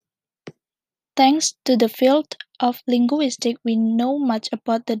Thanks to the field of linguistics, we know much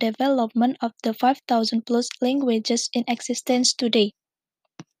about the development of the 5,000 plus languages in existence today.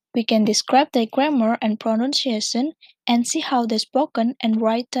 We can describe their grammar and pronunciation and see how the spoken and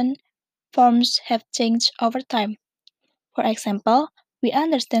written forms have changed over time. For example, we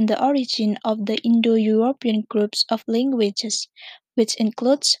understand the origin of the Indo-European groups of languages, which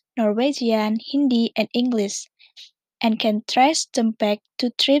includes Norwegian, Hindi, and English, and can trace them back to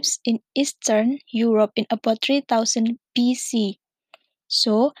tribes in Eastern Europe in about 3000 BC.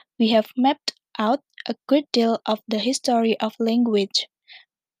 So, we have mapped out a good deal of the history of language,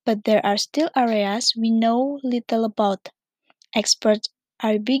 but there are still areas we know little about. Experts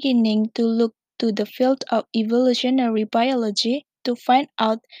are beginning to look to the field of evolutionary biology to find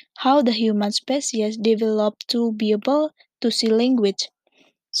out how the human species developed to be able to see language.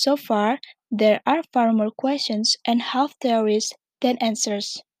 So far, there are far more questions and half theories than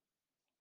answers.